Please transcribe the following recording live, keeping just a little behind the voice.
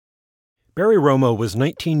Barry Romo was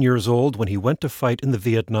 19 years old when he went to fight in the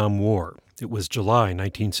Vietnam War. It was July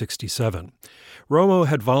 1967. Romo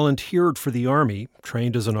had volunteered for the Army,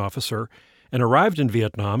 trained as an officer, and arrived in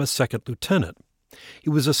Vietnam as second lieutenant. He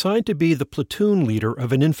was assigned to be the platoon leader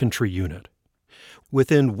of an infantry unit.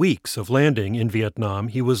 Within weeks of landing in Vietnam,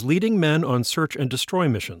 he was leading men on search and destroy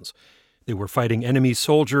missions. They were fighting enemy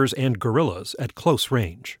soldiers and guerrillas at close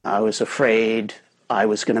range. I was afraid I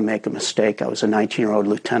was going to make a mistake. I was a 19-year-old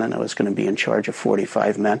lieutenant. I was going to be in charge of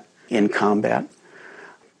 45 men in combat.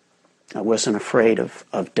 I wasn't afraid of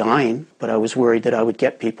dying, but I was worried that I would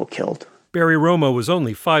get people killed. Barry Romo was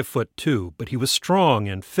only 5'2", but he was strong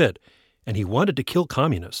and fit, and he wanted to kill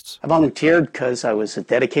communists. I volunteered because I was a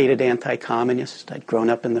dedicated anti-communist. I'd grown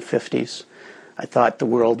up in the 50s. I thought the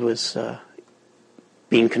world was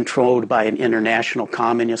being controlled by an international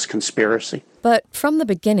communist conspiracy. But from the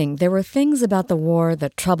beginning, there were things about the war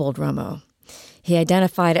that troubled Romo. He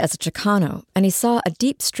identified as a Chicano, and he saw a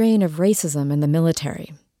deep strain of racism in the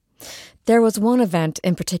military. There was one event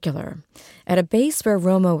in particular. At a base where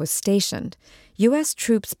Romo was stationed, U.S.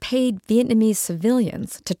 troops paid Vietnamese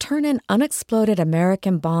civilians to turn in unexploded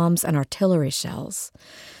American bombs and artillery shells.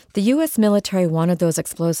 The U.S. military wanted those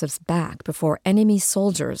explosives back before enemy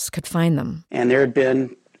soldiers could find them. And there had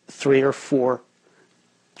been 3 or 4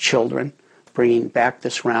 children bringing back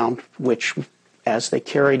this round, which, as they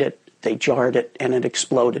carried it, they jarred it and it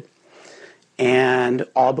exploded. And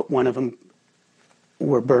all but one of them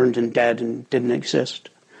were burned and dead and didn't exist.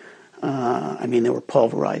 They were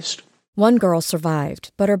pulverized. One girl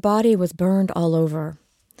survived, but her body was burned all over.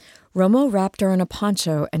 Romo wrapped her in a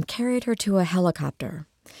poncho and carried her to a helicopter.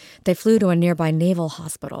 They flew to a nearby naval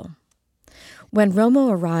hospital. When Romo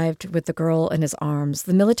arrived with the girl in his arms,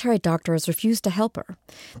 the military doctors refused to help her.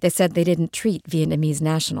 They said they didn't treat Vietnamese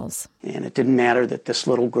nationals. And it didn't matter that this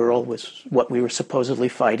little girl was what we were supposedly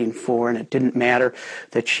fighting for, and it didn't matter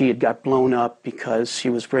that she had got blown up because she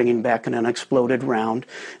was bringing back an unexploded round.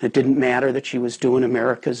 It didn't matter that she was doing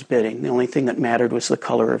America's bidding. The only thing that mattered was the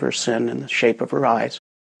color of her skin and the shape of her eyes.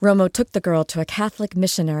 Romo took the girl to a Catholic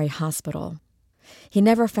missionary hospital. He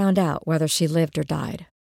never found out whether she lived or died.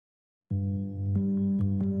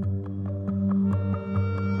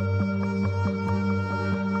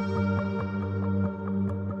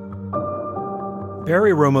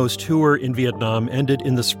 Barry Romo's tour in Vietnam ended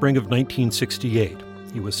in the spring of 1968.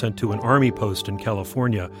 He was sent to an army post in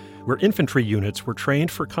California, where infantry units were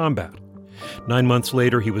trained for combat. 9 months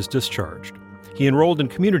later, he was discharged. He enrolled in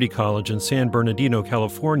community college in San Bernardino,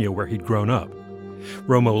 California, where he'd grown up.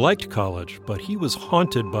 Romo liked college, but he was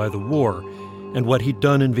haunted by the war and what he'd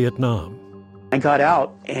done in Vietnam. I got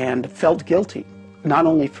out and felt guilty, not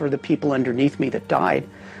only for the people underneath me that died,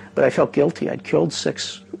 but I felt guilty. I'd killed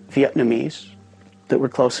 6 Vietnamese that were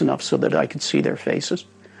close enough so that I could see their faces.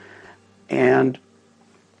 And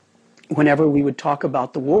whenever we would talk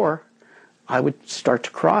about the war, I would start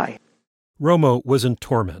to cry. Romo was in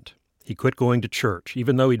torment. He quit going to church,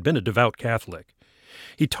 even though he'd been a devout Catholic.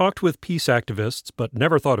 He talked with peace activists, but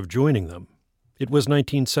never thought of joining them. It was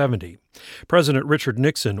 1970. President Richard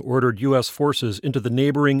Nixon ordered U.S. forces into the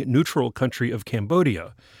neighboring neutral country of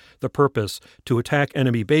Cambodia, the purpose to attack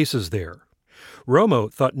enemy bases there.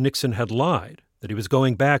 Romo thought Nixon had lied, that he was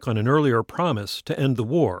going back on an earlier promise to end the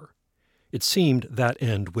war. It seemed that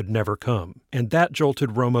end would never come, and that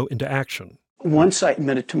jolted Romo into action. Once I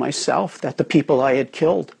admitted to myself that the people I had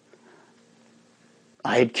killed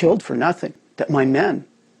for nothing, that my men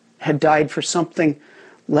had died for something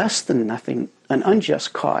less than nothing, an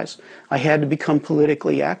unjust cause. I had to become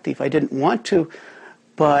politically active. I didn't want to,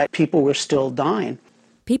 but people were still dying.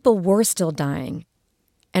 People were still dying,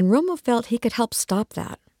 and Romo felt he could help stop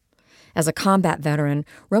that. As a combat veteran,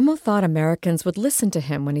 Romo thought Americans would listen to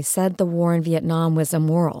him when he said the war in Vietnam was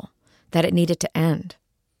immoral, that it needed to end.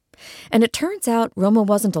 And it turns out Romo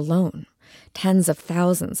wasn't alone. Tens of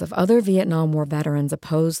thousands of other Vietnam War veterans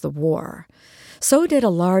opposed the war. So did a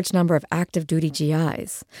large number of active duty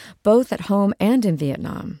GIs, both at home and in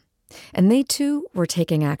Vietnam. And they, too, were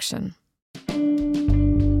taking action.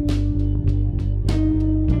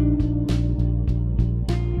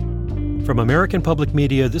 From American Public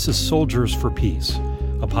Media, this is Soldiers for Peace,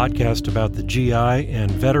 a podcast about the GI and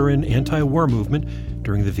veteran anti-war movement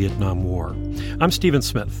during the Vietnam War. I'm Stephen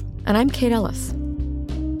Smith. And I'm Kate Ellis.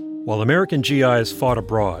 While American GIs fought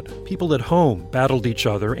abroad, people at home battled each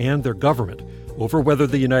other and their government over whether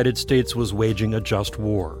the United States was waging a just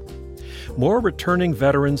war. More returning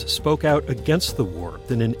veterans spoke out against the war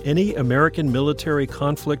than in any American military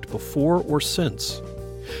conflict before or since.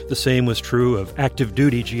 The same was true of active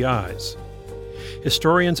duty GIs.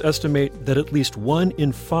 Historians estimate that at least 1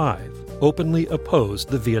 in 5 openly opposed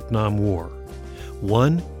the Vietnam War.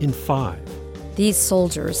 1 in 5. These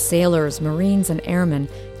soldiers, sailors, Marines, and airmen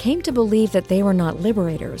came to believe that they were not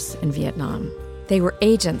liberators in Vietnam. They were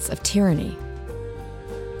agents of tyranny.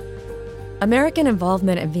 American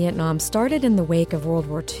involvement in Vietnam started in the wake of World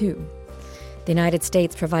War II. The United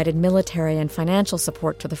States provided military and financial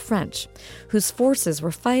support to the French, whose forces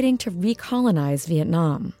were fighting to recolonize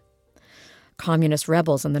Vietnam. Communist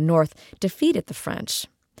rebels in the North defeated the French.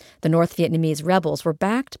 The North Vietnamese rebels were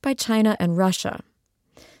backed by China and Russia.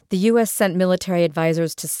 The U.S. sent military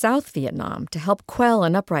advisors to South Vietnam to help quell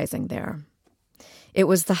an uprising there. It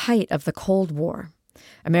was the height of the Cold War.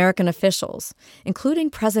 American officials, including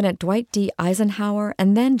President Dwight D. Eisenhower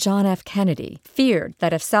and then John F. Kennedy, feared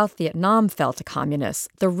that if South Vietnam fell to communists,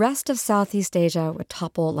 the rest of Southeast Asia would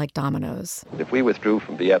topple like dominoes. If we withdrew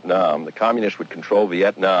from Vietnam, the communists would control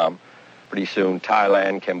Vietnam. Pretty soon,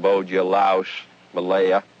 Thailand, Cambodia, Laos,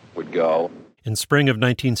 Malaya would go. In spring of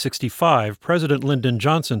 1965, President Lyndon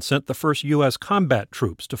Johnson sent the first U.S. combat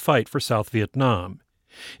troops to fight for South Vietnam.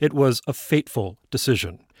 It was a fateful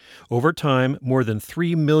decision. Over time, more than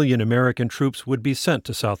 3 million American troops would be sent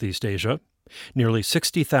to Southeast Asia. Nearly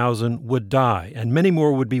 60,000 would die, and many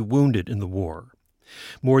more would be wounded in the war.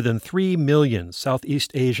 More than 3 million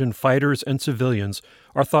Southeast Asian fighters and civilians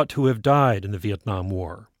are thought to have died in the Vietnam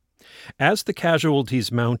War. As the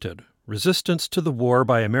casualties mounted, resistance to the war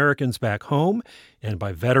by Americans back home and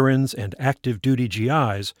by veterans and active duty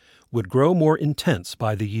GIs would grow more intense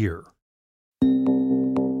by the year.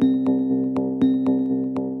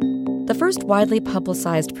 The first widely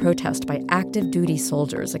publicized protest by active duty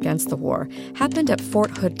soldiers against the war happened at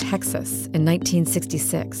Fort Hood, Texas in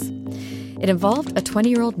 1966. It involved a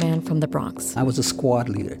 20-year-old man from the Bronx. I was a squad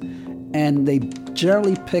leader, and they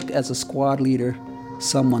generally pick as a squad leader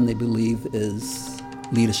someone they believe is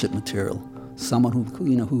leadership material, someone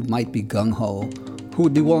who might be gung-ho, who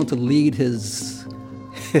would be willing to lead his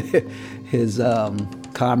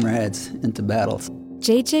comrades into battles.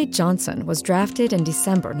 J.J. Johnson was drafted in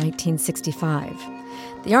December 1965.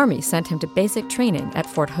 The Army sent him to basic training at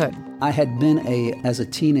Fort Hood. I had been, as a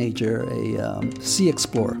teenager, a sea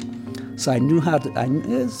explorer. So I knew how to,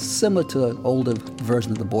 it's similar to an older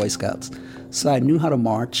version of the Boy Scouts. So I knew how to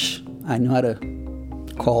march, I knew how to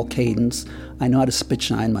call cadence, I knew how to spit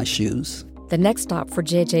shine my shoes. The next stop for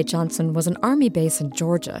J.J. Johnson was an Army base in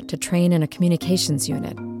Georgia to train in a communications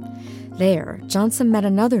unit. There, Johnson met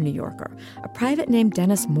another New Yorker, a private named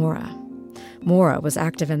Dennis Mora. Mora was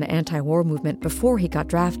active in the anti-war movement before he got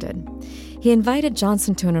drafted. He invited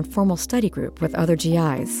Johnson to an informal study group with other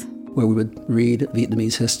GIs, where we would read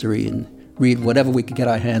Vietnamese history and read whatever we could get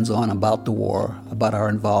our hands on about the war, about our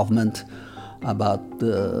involvement, about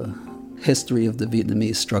the history of the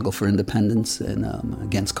Vietnamese struggle for independence and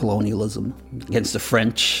against colonialism, against the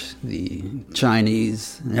French, the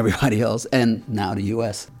Chinese, and everybody else, and now the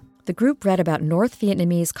U.S. The group read about North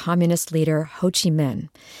Vietnamese communist leader Ho Chi Minh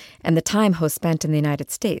and the time Ho spent in the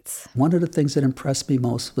United States. One of the things that impressed me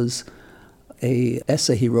most was an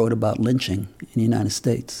essay he wrote about lynching in the United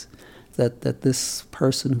States, that this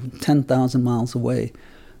person 10,000 miles away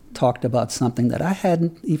talked about something that I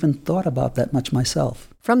hadn't even thought about that much myself.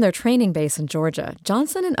 From their training base in Georgia,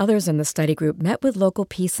 Johnson and others in the study group met with local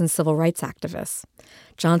peace and civil rights activists.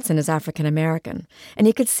 Johnson is African American, and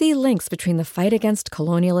he could see links between the fight against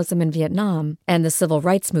colonialism in Vietnam and the civil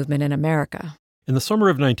rights movement in America. In the summer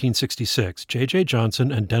of 1966, J.J.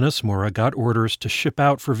 Johnson and Dennis Mora got orders to ship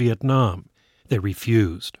out for Vietnam. They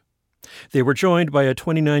refused. They were joined by a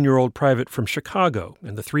 29-year-old private from Chicago,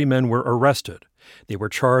 and the 3 men were arrested. They were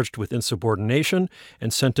charged with insubordination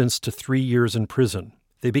and sentenced to 3 years in prison.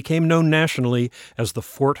 They became known nationally as the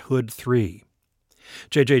Fort Hood Three.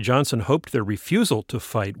 J.J. Johnson hoped their refusal to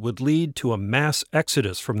fight would lead to a mass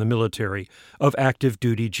exodus from the military of active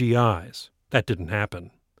duty GIs. That didn't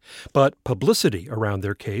happen. But publicity around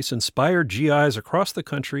their case inspired GIs across the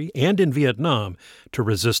country and in Vietnam to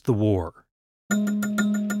resist the war.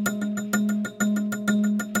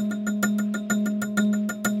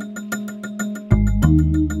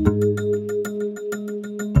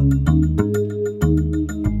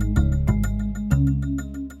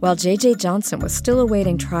 While J.J. Johnson was still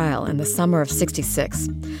awaiting trial in the summer of '66,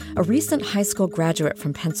 a recent high school graduate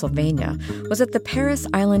from Pennsylvania was at the Parris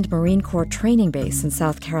Island Marine Corps training base in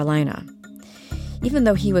South Carolina. Even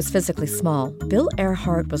though he was physically small, Bill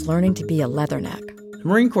Earhart was learning to be a leatherneck. The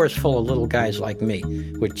Marine Corps is full of little guys like me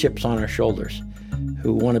with chips on our shoulders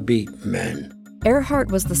who want to be men.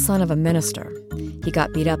 Earhart was the son of a minister. He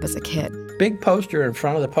got beat up as a kid. Big poster in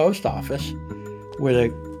front of the post office with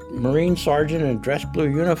a Marine sergeant in a dress blue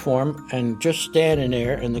uniform and just standing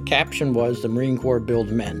there, and the caption was, "The Marine Corps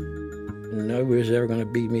builds men." Nobody was ever going to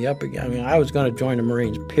beat me up again. I mean, I was going to join the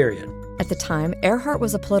Marines, period. At the time, Earhart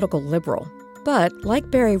was a political liberal. But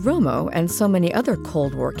like Barry Romo and so many other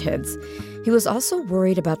Cold War kids, he was also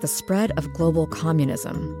worried about the spread of global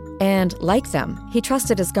communism. And like them, he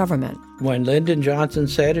trusted his government. When Lyndon Johnson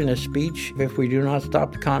said in a speech, if we do not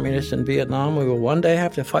stop the communists in Vietnam, we will one day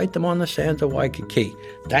have to fight them on the sands of Waikiki.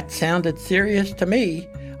 That sounded serious to me.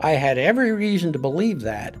 I had every reason to believe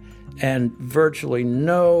that, and virtually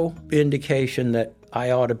no indication that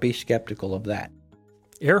I ought to be skeptical of that.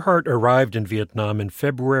 Earhart arrived in Vietnam in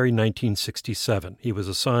February 1967. He was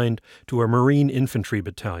assigned to a Marine Infantry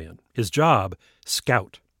Battalion. His job,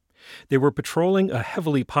 scout. They were patrolling a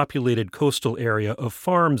heavily populated coastal area of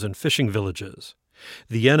farms and fishing villages.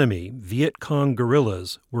 The enemy, Viet Cong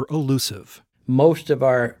guerrillas, were elusive. Most of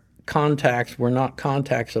our contacts were not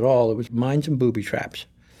contacts at all. It was mines and booby traps.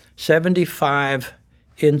 75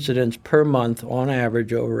 incidents per month on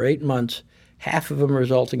average over 8 months, half of them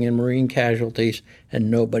resulting in Marine casualties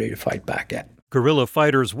and nobody to fight back at. Guerrilla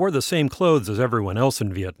fighters wore the same clothes as everyone else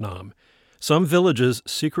in Vietnam. Some villages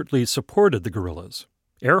secretly supported the guerrillas.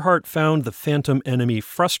 Earhart found the phantom enemy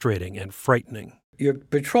frustrating and frightening. You're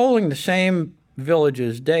patrolling the same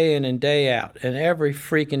villages day in and day out, and every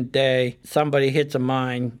freaking day somebody hits a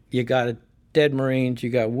mine, you got dead Marines,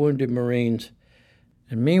 you got wounded Marines.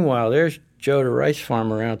 And meanwhile, there's Joe the rice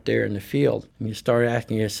farmer out there in the field, and you start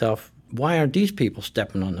asking yourself, why aren't these people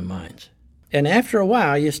stepping on the mines? And after a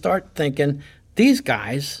while, you start thinking, these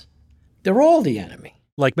guys, they're all the enemy.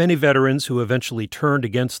 Like many veterans who eventually turned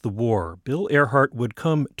against the war, Bill Earhart would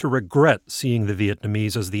come to regret seeing the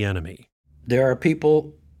Vietnamese as the enemy. There are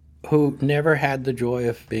people who never had the joy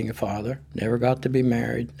of being a father, never got to be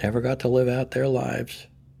married, never got to live out their lives,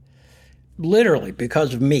 literally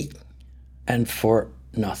because of me, and for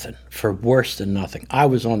nothing, for worse than nothing. I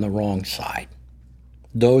was on the wrong side.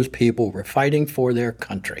 Those people were fighting for their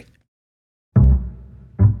country.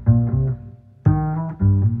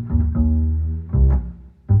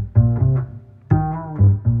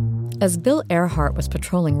 As Bill Earhart was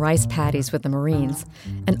patrolling rice paddies with the Marines,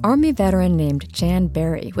 an Army veteran named Jan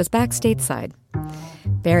Barry was back stateside.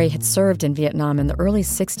 Barry had served in Vietnam in the early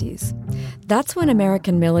 60s. That's when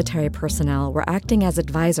American military personnel were acting as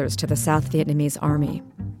advisors to the South Vietnamese Army.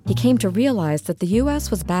 He came to realize that the U.S.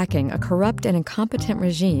 was backing a corrupt and incompetent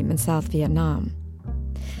regime in South Vietnam.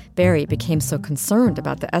 Barry became so concerned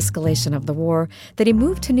about the escalation of the war that he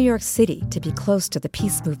moved to New York City to be close to the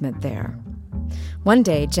peace movement there. One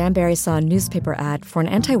day, Jan Barry saw a newspaper ad for an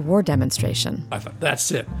anti-war demonstration. I thought,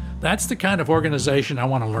 that's it. That's the kind of organization I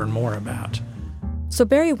want to learn more about. So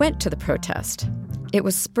Barry went to the protest. It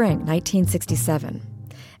was spring 1967.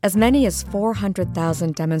 As many as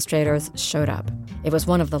 400,000 demonstrators showed up. It was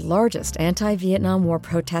one of the largest anti-Vietnam War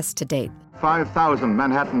protests to date. 5,000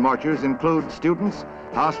 Manhattan marchers include students,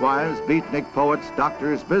 housewives, beatnik poets,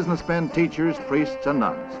 doctors, businessmen, teachers, priests, and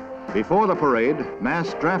nuns. Before the parade,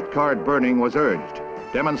 mass draft card burning was urged.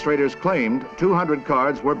 Demonstrators claimed 200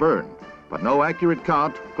 cards were burned, but no accurate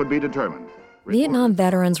count could be determined. Vietnam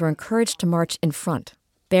veterans were encouraged to march in front.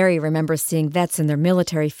 Barry remembers seeing vets in their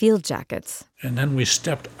military field jackets. And then we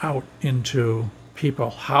stepped out into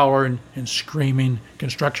people howling and screaming,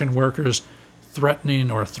 construction workers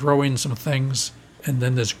threatening or throwing some things. And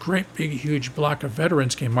then this great big huge block of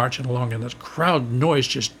veterans came marching along, and this crowd noise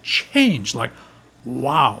just changed, like,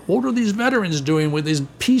 wow, what are these veterans doing with these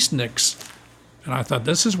peaceniks? And I thought,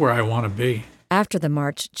 this is where I want to be. After the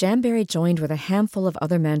march, Jan Barry joined with a handful of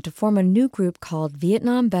other men to form a new group called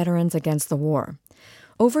Vietnam Veterans Against the War.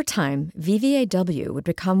 Over time, VVAW would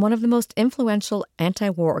become one of the most influential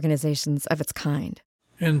anti-war organizations of its kind.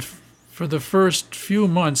 And for the first few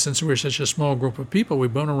months, since we were such a small group of people, we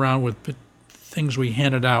went around with things we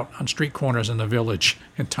handed out on street corners in the village,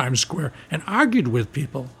 in Times Square, and argued with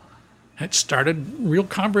people. It started real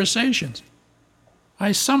conversations.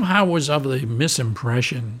 I somehow was of the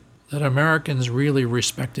misimpression that Americans really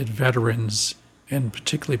respected veterans, and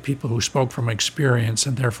particularly people who spoke from experience,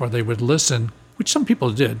 and therefore they would listen, which some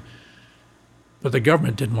people did, but the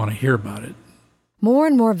government didn't want to hear about it. More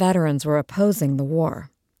and more veterans were opposing the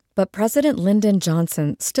war, but President Lyndon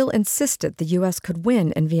Johnson still insisted the U.S. could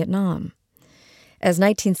win in Vietnam. As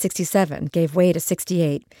 1967 gave way to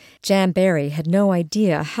 68, Jan Barry had no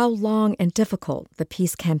idea how long and difficult the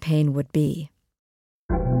peace campaign would be.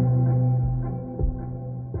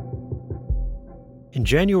 In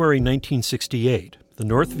January 1968, the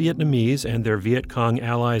North Vietnamese and their Viet Cong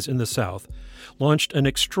allies in the South launched an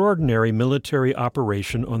extraordinary military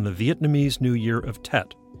operation on the Vietnamese New Year of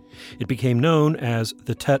Tet. It became known as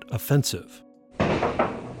the Tet Offensive.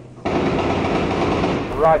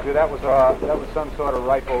 Roger, that was some sort of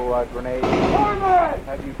rifle grenade.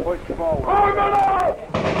 Have you pushed forward?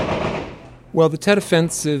 Well, the Tet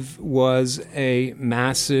Offensive was a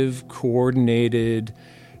massive, coordinated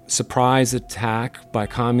surprise attack by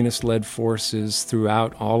communist-led forces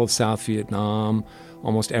throughout all of South Vietnam,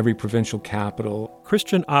 almost every provincial capital.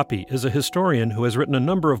 Christian Oppy is a historian who has written a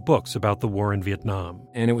number of books about the war in Vietnam.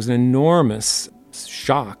 And it was an enormous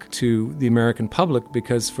shock to the American public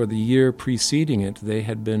because for the year preceding it, they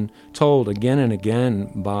had been told again and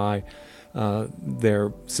again by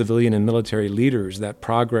their civilian and military leaders that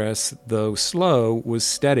progress, though slow, was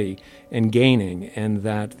steady and gaining, and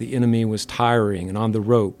that the enemy was tiring and on the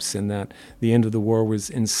ropes, and that the end of the war was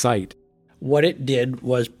in sight. What it did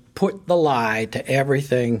was put the lie to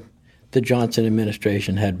everything the Johnson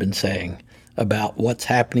administration had been saying about what's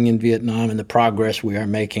happening in Vietnam and the progress we are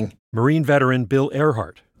making. Marine veteran Bill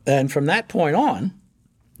Earhart. And from that point on,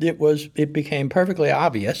 it became perfectly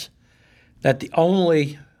obvious that the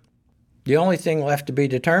only thing left to be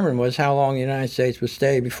determined was how long the United States would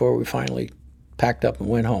stay before we finally packed up and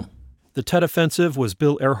went home. The Tet Offensive was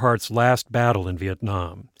Bill Earhart's last battle in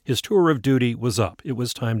Vietnam. His tour of duty was up. It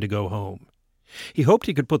was time to go home. He hoped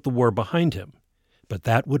he could put the war behind him, but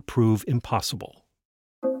that would prove impossible.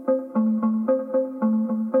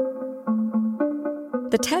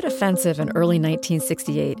 The Tet Offensive in early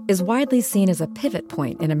 1968 is widely seen as a pivot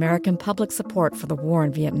point in American public support for the war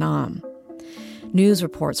in Vietnam. News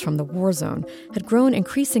reports from the war zone had grown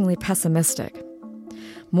increasingly pessimistic.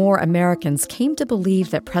 More Americans came to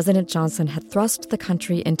believe that President Johnson had thrust the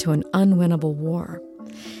country into an unwinnable war.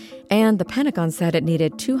 And the Pentagon said it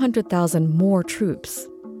needed 200,000 more troops.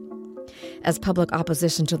 As public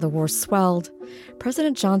opposition to the war swelled,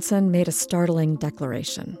 President Johnson made a startling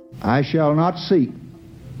declaration. I shall not seek,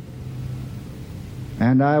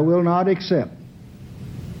 and I will not accept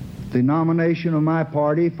the nomination of my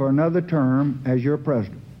party for another term as your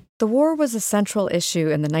president. The war was a central issue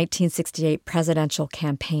in the 1968 presidential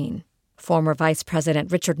campaign. Former Vice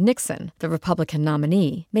President Richard Nixon, the Republican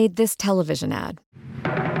nominee, made this television ad.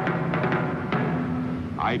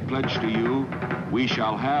 I pledge to you, we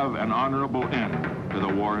shall have an honorable end to the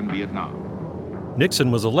war in Vietnam.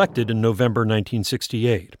 Nixon was elected in November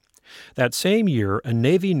 1968. That same year, a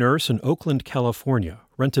Navy nurse in Oakland, California,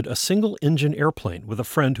 rented a single-engine airplane with a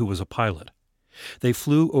friend who was a pilot. They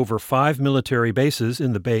flew over 5 military bases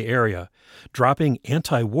in the Bay Area, dropping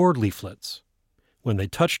anti-war leaflets. When they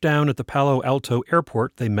touched down at the Palo Alto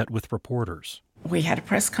airport, they met with reporters. We had a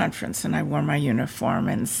press conference, and I wore my uniform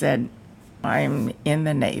and said, I'm in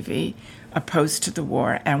the Navy, opposed to the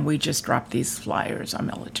war, and we just dropped these flyers on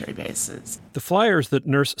military bases. The flyers that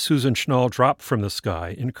Nurse Susan Schnall dropped from the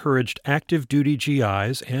sky encouraged active duty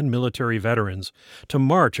GIs and military veterans to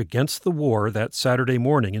march against the war that Saturday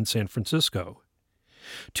morning in San Francisco.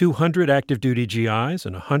 200 active duty GIs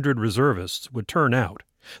and 100 reservists would turn out,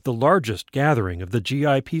 the largest gathering of the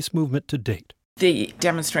GI peace movement to date. The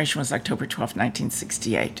demonstration was October 12,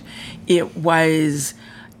 1968. It was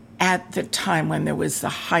at the time when there was the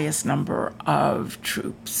highest number of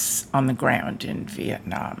troops on the ground in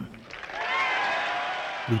Vietnam.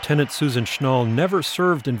 Lieutenant Susan Schnall never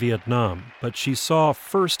served in Vietnam, but she saw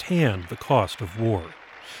firsthand the cost of war.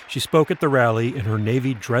 She spoke at the rally in her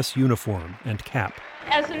Navy dress uniform and cap.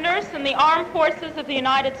 As a nurse in the Armed Forces of the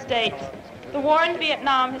United States, the war in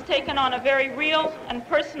Vietnam has taken on a very real and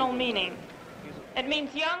personal meaning. It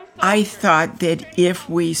means young soldiers... I thought that if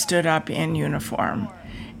we stood up in uniform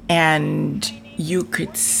and you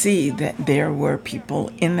could see that there were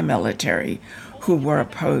people in the military who were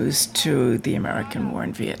opposed to the American war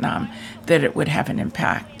in Vietnam, that it would have an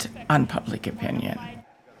impact on public opinion.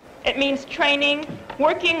 It means training,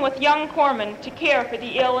 working with young corpsmen to care for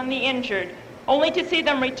the ill and the injured, only to see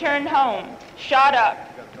them return home, shot up,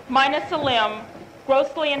 minus a limb,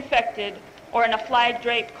 grossly infected, or in a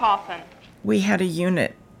flag-draped coffin. We had a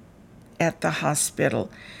unit at the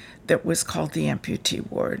hospital that was called the amputee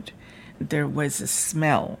ward. There was a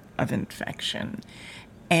smell of infection,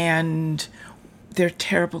 and their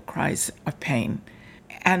terrible cries of pain.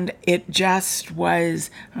 And it just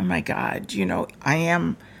was, oh my God, I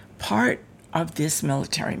am part of this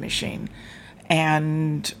military machine,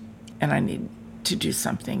 and I need to do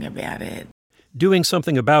something about it. Doing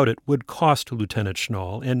something about it would cost Lieutenant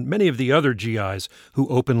Schnall and many of the other GIs who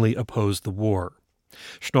openly opposed the war.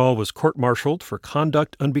 Schnall was court-martialed for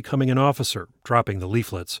conduct unbecoming an officer, dropping the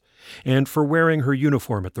leaflets, and for wearing her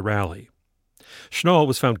uniform at the rally. Schnall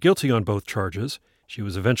was found guilty on both charges. She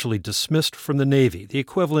was eventually dismissed from the Navy, the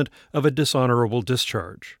equivalent of a dishonorable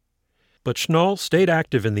discharge. But Schnall stayed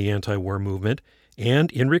active in the anti-war movement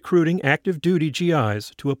and in recruiting active duty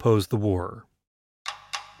GIs to oppose the war.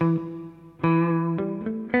 About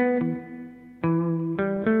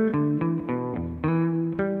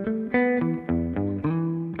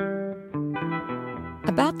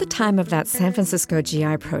the time of that San Francisco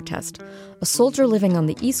GI protest, a soldier living on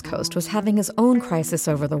the East Coast was having his own crisis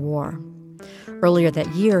over the war. Earlier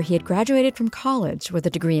that year, he had graduated from college with a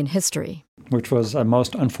degree in history. Which was a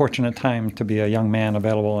most unfortunate time to be a young man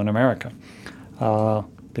available in America,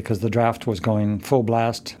 because the draft was going full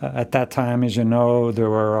blast. At that time, as you know, there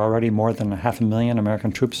were already more than 500,000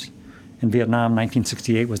 American troops in Vietnam.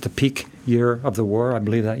 1968 was the peak year of the war. I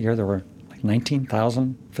believe that year there were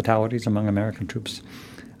 19,000 fatalities among American troops.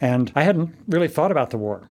 And I hadn't really thought about the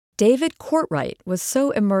war. David Courtwright was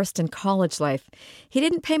so immersed in college life, he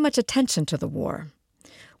didn't pay much attention to the war.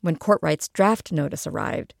 When Courtwright's draft notice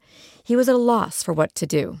arrived, he was at a loss for what to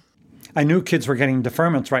do. I knew kids were getting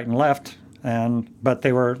deferments right and left, but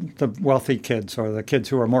they were the wealthy kids or the kids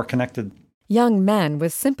who were more connected. Young men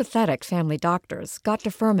with sympathetic family doctors got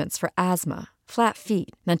deferments for asthma, flat feet,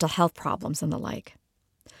 mental health problems, and the like.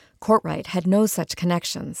 Courtwright had no such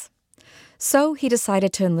connections. So he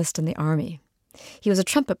decided to enlist in the Army. He was a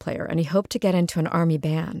trumpet player, and he hoped to get into an Army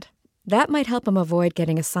band. That might help him avoid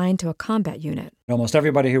getting assigned to a combat unit. Almost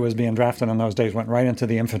everybody who was being drafted in those days went right into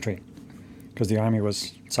the infantry because the Army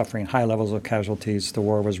was suffering high levels of casualties. The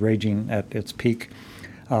war was raging at its peak,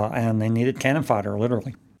 and they needed cannon fodder,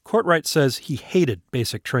 literally. Courtwright says he hated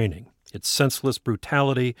basic training, its senseless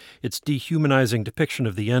brutality, its dehumanizing depiction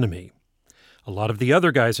of the enemy. A lot of the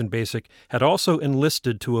other guys in basic had also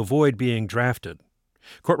enlisted to avoid being drafted.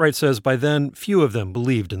 Courtwright says by then, few of them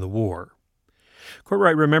believed in the war.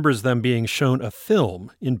 Courtwright remembers them being shown a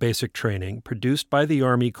film in basic training produced by the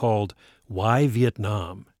Army called Why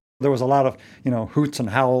Vietnam? There was a lot of, hoots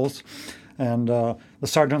and howls, and the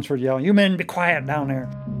sergeants would yell, "You men, be quiet down there."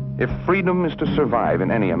 If freedom is to survive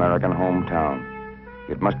in any American hometown,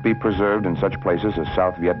 it must be preserved in such places as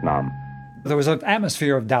South Vietnam. There was an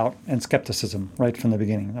atmosphere of doubt and skepticism right from the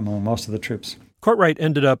beginning among most of the troops. Courtwright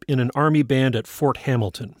ended up in an Army band at Fort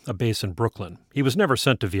Hamilton, a base in Brooklyn. He was never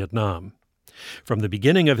sent to Vietnam. From the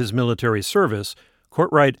beginning of his military service,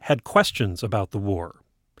 Courtwright had questions about the war.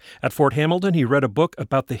 At Fort Hamilton, he read a book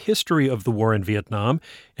about the history of the war in Vietnam,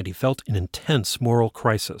 and he felt an intense moral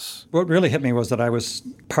crisis. What really hit me was that I was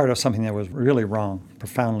part of something that was really wrong,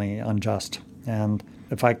 profoundly unjust. And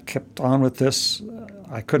if I kept on with this,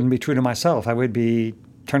 I couldn't be true to myself. I would be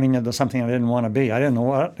turning into something I didn't want to be. I didn't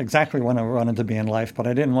know exactly what I wanted to be in life, but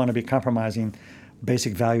I didn't want to be compromising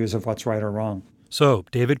basic values of what's right or wrong. So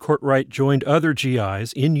David Courtwright joined other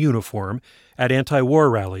GIs in uniform at anti-war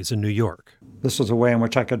rallies in New York. This was a way in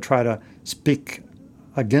which I could try to speak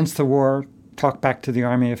against the war, talk back to the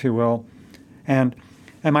Army, if you will. And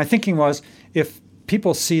my thinking was, if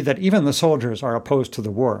people see that even the soldiers are opposed to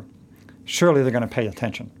the war, surely they're going to pay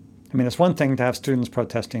attention. I mean, it's one thing to have students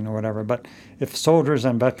protesting or whatever, but if soldiers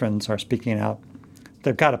and veterans are speaking out,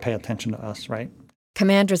 they've got to pay attention to us, right?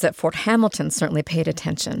 Commanders at Fort Hamilton certainly paid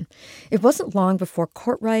attention. It wasn't long before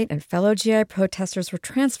Courtwright and fellow GI protesters were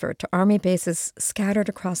transferred to Army bases scattered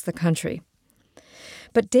across the country.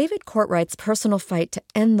 But David Courtwright's personal fight to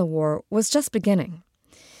end the war was just beginning.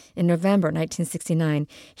 In November 1969,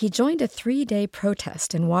 he joined a 3-day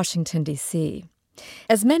protest in Washington, D.C.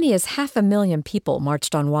 As many as 500,000 people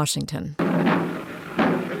marched on Washington.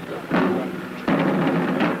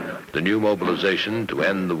 The new mobilization to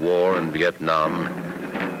end the war in Vietnam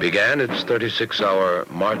began its 36-hour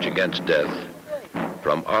march against death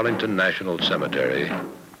from Arlington National Cemetery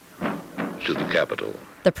to the Capitol.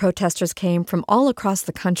 The protesters came from all across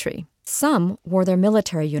the country. Some wore their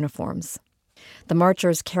military uniforms. The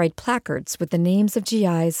marchers carried placards with the names of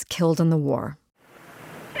GIs killed in the war.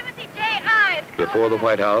 Before the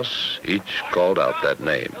White House, each called out that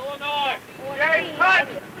name. Illinois! James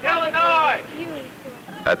Hutton! Illinois!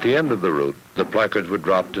 At the end of the route, the placards were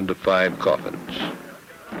dropped into 5 coffins.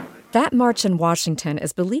 That march in Washington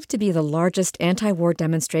is believed to be the largest anti-war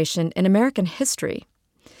demonstration in American history.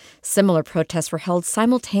 Similar protests were held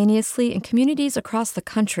simultaneously in communities across the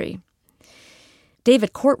country.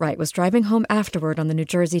 David Courtwright was driving home afterward on the New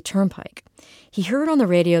Jersey Turnpike. He heard on the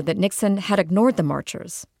radio that Nixon had ignored the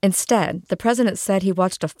marchers. Instead, the president said he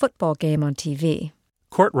watched a football game on TV.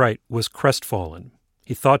 Courtwright was crestfallen.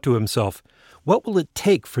 He thought to himself, what will it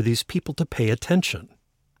take for these people to pay attention?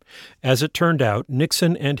 As it turned out,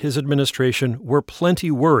 Nixon and his administration were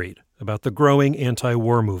plenty worried about the growing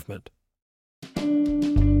anti-war movement.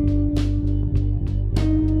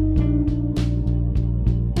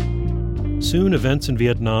 Soon, events in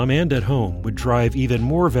Vietnam and at home would drive even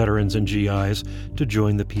more veterans and GIs to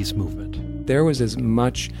join the peace movement. There was as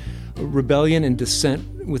much rebellion and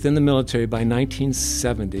dissent within the military by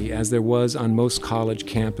 1970, as there was on most college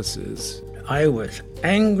campuses. I was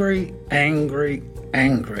angry, angry,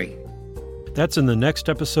 angry. That's in the next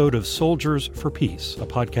episode of Soldiers for Peace, a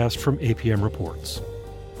podcast from APM Reports.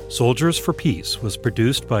 Soldiers for Peace was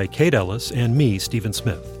produced by Kate Ellis and me, Stephen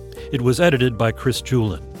Smith. It was edited by Chris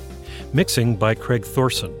Julin. Mixing by Craig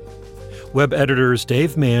Thorson. Web editors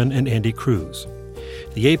Dave Mann and Andy Cruz.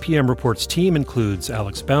 The APM Reports team includes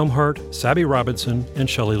Alex Baumhart, Sabby Robinson, and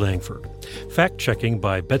Shelley Langford. Fact-checking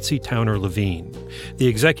by Betsy Towner-Levine. The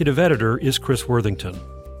executive editor is Chris Worthington.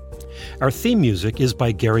 Our theme music is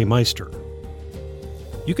by Gary Meister.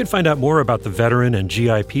 You can find out more about the veteran and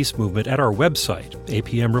GI Peace movement at our website,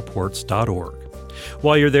 apmreports.org.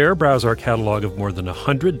 While you're there, browse our catalog of more than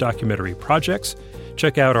 100 documentary projects,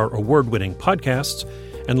 check out our award-winning podcasts,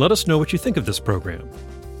 and let us know what you think of this program.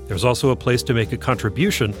 There's also a place to make a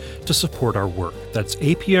contribution to support our work. That's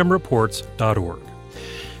apmreports.org.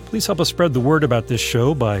 Please help us spread the word about this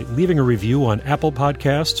show by leaving a review on Apple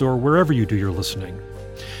Podcasts or wherever you do your listening.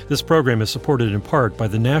 This program is supported in part by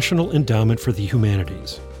the National Endowment for the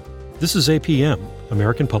Humanities. This is APM,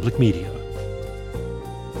 American Public Media.